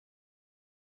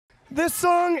This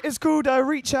song is called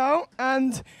Reach Out,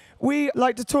 and we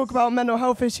like to talk about mental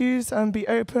health issues and be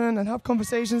open and have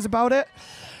conversations about it.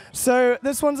 So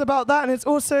this one's about that, and it's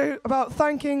also about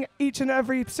thanking each and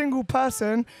every single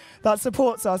person that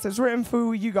supports us. It's written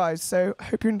for you guys, so I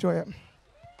hope you enjoy it.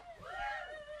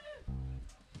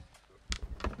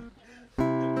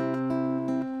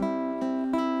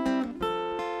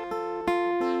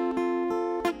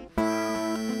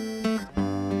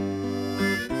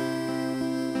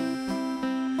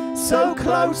 So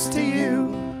close to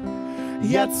you,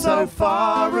 yet so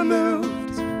far removed.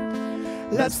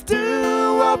 Let's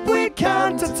do what we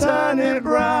can to turn it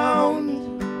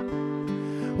round.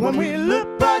 When we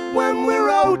look back when we're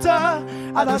older,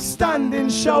 at us standing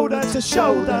shoulder to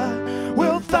shoulder,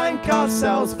 we'll thank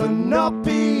ourselves for not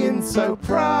being so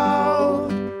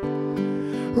proud.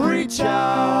 Reach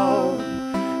out,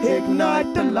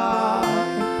 ignite the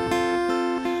light.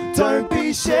 Don't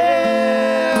be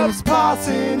ships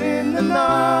passing in the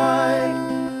night.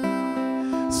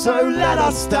 So let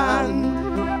us stand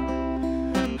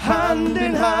hand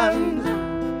in hand,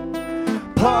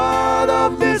 part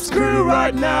of this crew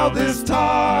right now, this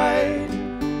tide.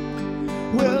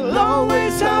 We'll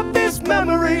always have this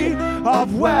memory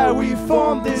of where we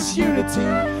formed this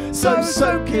unity. So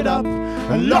soak it up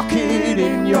and lock it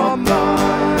in your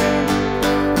mind.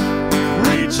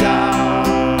 Reach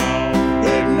out,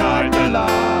 ignite the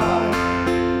light.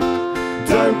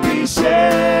 Don't be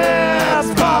ships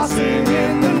passing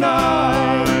in the night.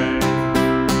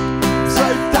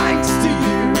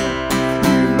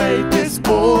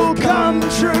 All come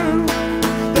true.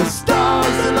 The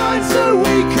stars aligned so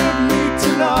we could meet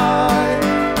tonight.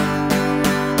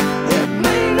 It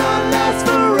may not last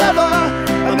forever,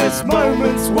 and this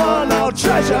moment's one I'll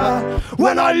treasure.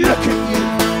 When I look at you,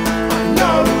 I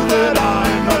know that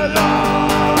I'm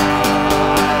alive.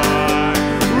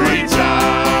 Reach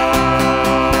out,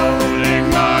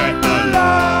 ignite the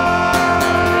light.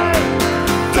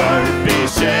 Don't be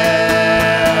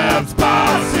ships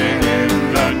passing in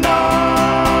the night.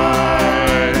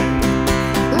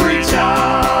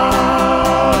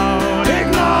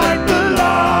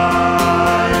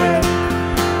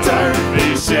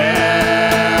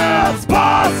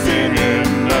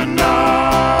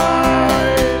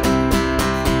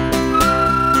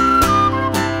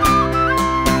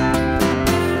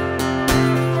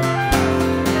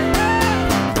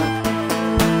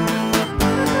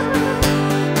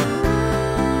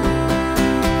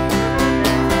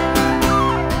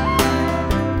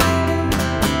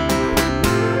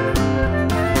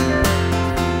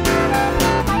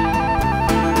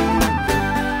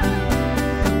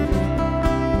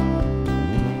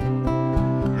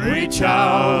 Reach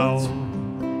out,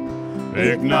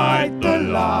 ignite the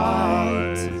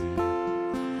light.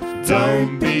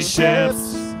 Don't be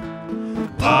ships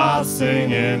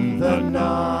passing in the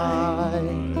night.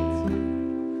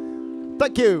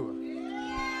 Thank you.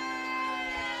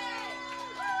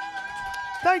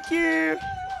 Thank you.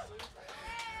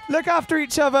 Look after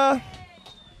each other.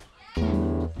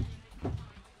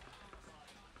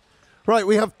 Right,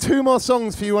 we have 2 more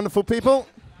songs for you wonderful people,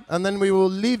 and then we will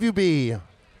leave you be.